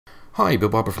Hi, Bill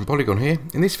Barber from Poliigon here.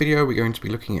 In this video we're going to be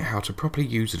looking at how to properly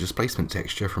use a displacement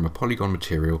texture from a Poliigon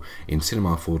material in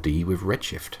Cinema 4D with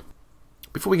Redshift.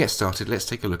 Before we get started, let's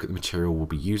take a look at the material we'll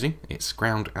be using. It's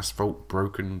ground asphalt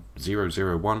broken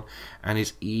 001 and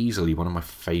is easily one of my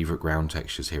favourite ground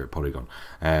textures here at Poliigon.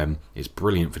 It's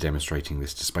brilliant for demonstrating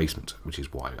this displacement, which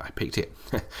is why I picked it.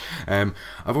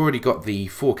 I've already got the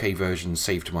 4K version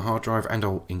saved to my hard drive and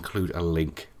I'll include a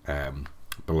link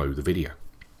below the video.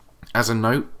 As a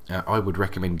note, I would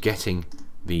recommend getting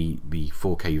the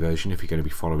 4K version if you're going to be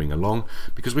following along,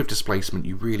 because with displacement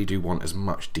you really do want as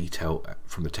much detail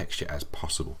from the texture as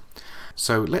possible.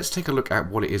 So let's take a look at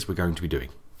what it is we're going to be doing.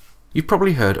 You've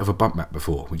probably heard of a bump map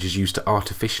before, which is used to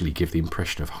artificially give the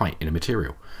impression of height in a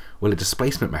material. Well, a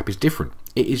displacement map is different.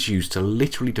 It is used to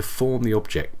literally deform the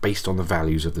object based on the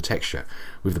values of the texture,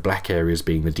 with the black areas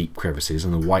being the deep crevices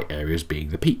and the white areas being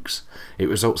the peaks. It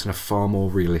results in a far more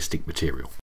realistic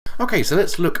material. Okay, so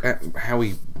let's look at how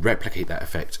we replicate that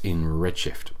effect in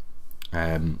Redshift.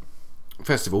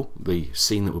 First of all, the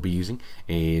scene that we'll be using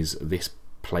is this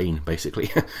plane,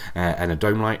 basically, and a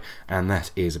dome light, and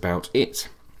that is about it.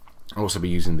 I'll also be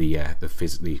using the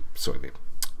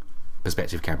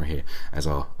perspective camera here as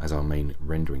our main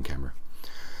rendering camera.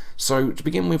 So to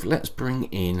begin with, let's bring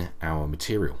in our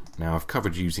material. Now I've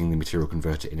covered using the material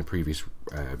converter in a previous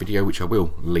video, which I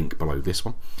will link below this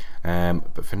one.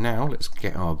 But for now, let's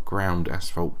get our ground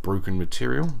asphalt broken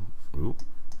material,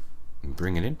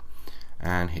 bring it in,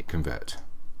 and hit convert.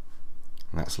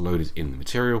 And that's loaded in the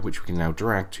material, which we can now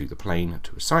drag to the plane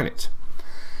to assign it.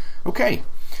 Okay.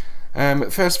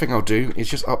 First thing I'll do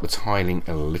is just up the tiling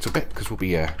a little bit, because we'll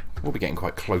be getting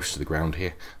quite close to the ground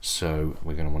here, so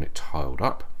we're going to want it tiled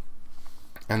up.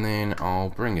 And then I'll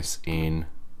bring us in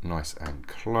nice and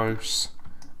close,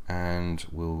 and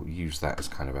we'll use that as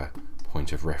kind of a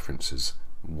point of reference as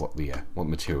what the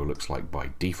material looks like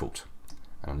by default.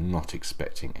 And I'm not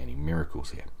expecting any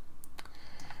miracles here.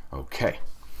 Okay,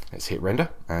 let's hit render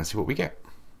and see what we get.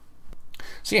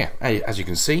 So yeah, as you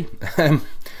can see,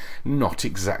 not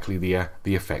exactly the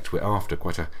effect we're after.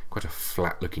 Quite a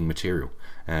flat looking material.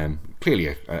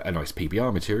 Clearly a nice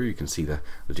PBR material. You can see the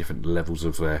different levels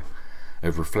of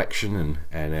reflection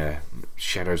and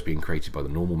shadows being created by the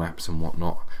normal maps and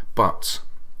whatnot. But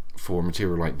for a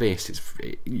material like this,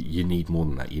 you need more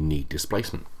than that. You need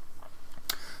displacement.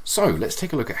 So let's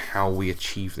take a look at how we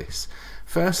achieve this.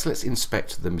 First, let's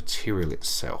inspect the material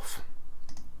itself,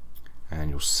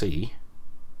 and you'll see,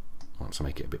 once I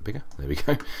make it a bit bigger, there we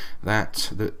go,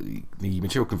 that the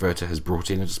material converter has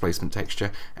brought in a displacement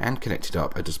texture and connected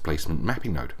up a displacement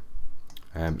mapping node.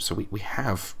 So we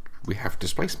have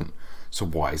displacement. So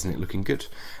why isn't it looking good?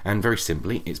 And very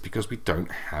simply, it's because we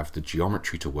don't have the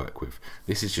geometry to work with.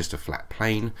 This is just a flat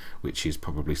plane, which is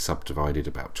probably subdivided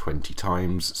about 20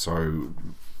 times. So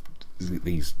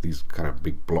these kind of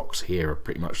big blocks here are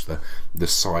pretty much the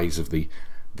size of the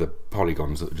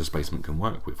polygons that the displacement can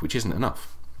work with, which isn't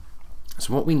enough.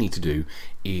 So what we need to do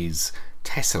is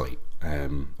tessellate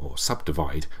or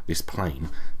subdivide this plane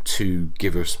to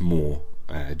give us more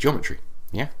geometry.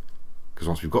 Yeah. Because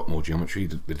once we've got more geometry,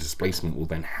 the displacement will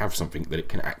then have something that it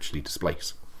can actually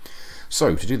displace.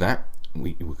 So to do that,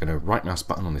 we're going to right mouse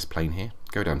button on this plane here,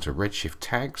 go down to Redshift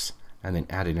tags, and then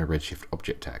add in a Redshift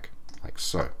object tag, like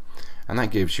so. And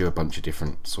that gives you a bunch of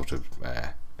different sort of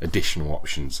additional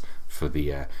options for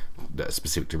that are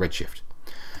specific to Redshift.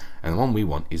 And the one we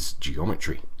want is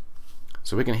geometry.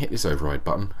 So we're going to hit this override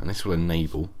button, and this will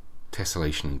enable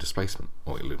tessellation and displacement,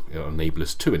 or it'll enable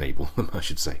us to enable them, I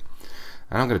should say.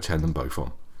 And I'm going to turn them both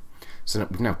on. So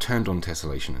we've now turned on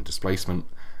tessellation and displacement,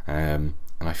 and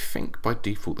I think by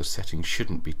default the settings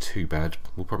shouldn't be too bad.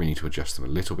 We'll probably need to adjust them a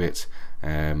little bit.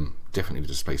 Definitely the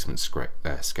displacement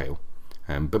scale.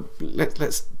 But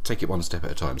let's take it one step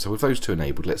at a time. So with those two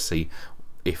enabled, let's see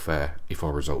if our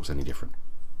results are any different.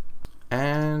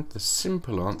 And the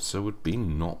simple answer would be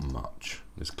not much.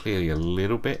 There's clearly a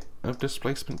little bit of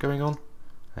displacement going on,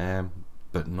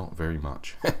 but not very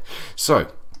much.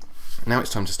 So now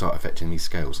it's time to start affecting these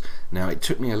scales. Now it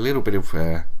took me a little bit of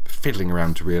fiddling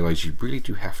around to realise you really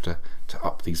do have to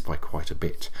up these by quite a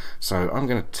bit. So I'm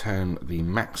going to turn the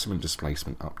maximum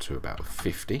displacement up to about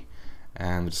 50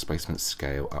 and the displacement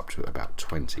scale up to about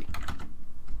 20,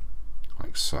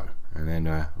 like so. And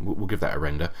then we'll give that a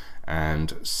render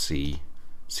and see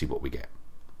what we get.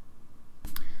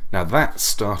 Now that's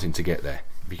starting to get there.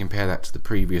 If you compare that to the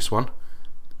previous one,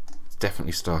 it's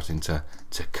definitely starting to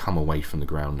come away from the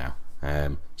ground now.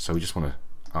 So we just want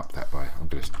to up that by, I'm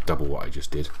going to double what I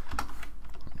just did.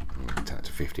 Turn that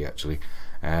to 50 actually.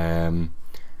 And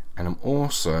I'm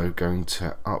also going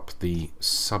to up the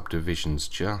subdivisions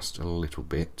just a little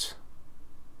bit.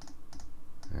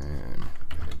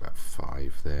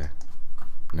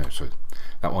 no, sorry,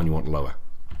 that one you want lower.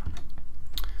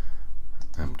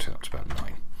 Turn up to about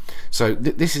 9. So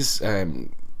this is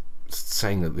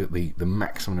saying that the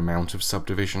maximum amount of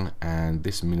subdivision, and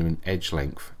this minimum edge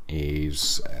length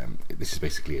is this is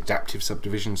basically adaptive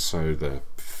subdivision. So the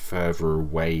further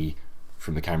away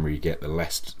from the camera you get, the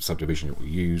less subdivision it will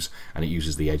use, and it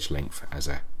uses the edge length as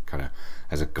a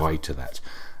guide to that.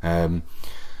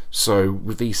 So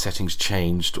with these settings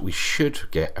changed, we should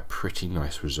get a pretty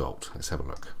nice result. Let's have a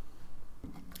look.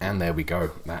 And there we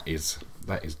go. That is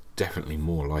definitely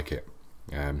more like it.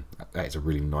 That is a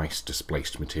really nice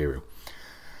displaced material.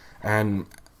 And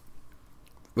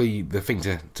the thing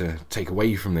to take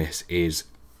away from this is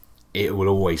it will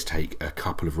always take a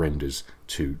couple of renders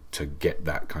to get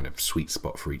that kind of sweet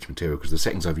spot for each material, because the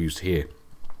settings I've used here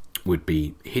would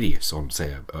be hideous on,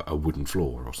 say, a wooden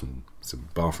floor or some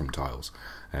bathroom tiles.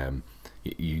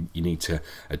 You need to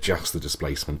adjust the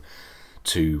displacement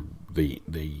to the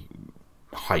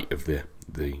height of the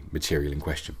material in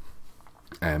question.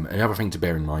 Another thing to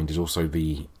bear in mind is also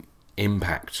the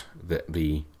impact that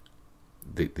the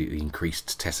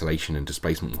increased tessellation and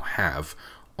displacement will have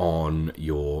on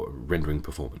your rendering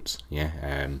performance.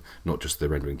 Not just the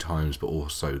rendering times, but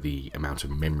also the amount of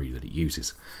memory that it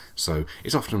uses. So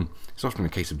it's often a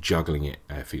case of juggling it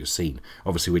for your scene.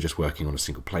 Obviously, we're just working on a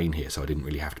single plane here, so I didn't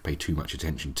really have to pay too much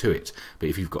attention to it. But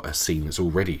if you've got a scene that's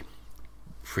already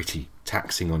pretty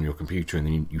taxing on your computer, and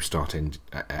then you start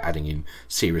adding in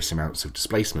serious amounts of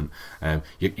displacement,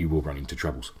 you will run into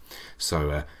troubles.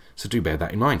 So do bear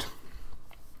that in mind.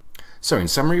 So in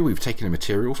summary, we've taken a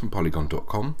material from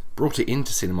Poliigon.com, brought it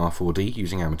into Cinema 4D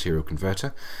using our material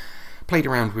converter, played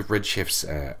around with Redshift's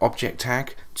object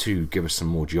tag to give us some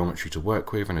more geometry to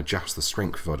work with and adjust the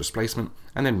strength of our displacement,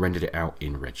 and then rendered it out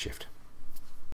in Redshift.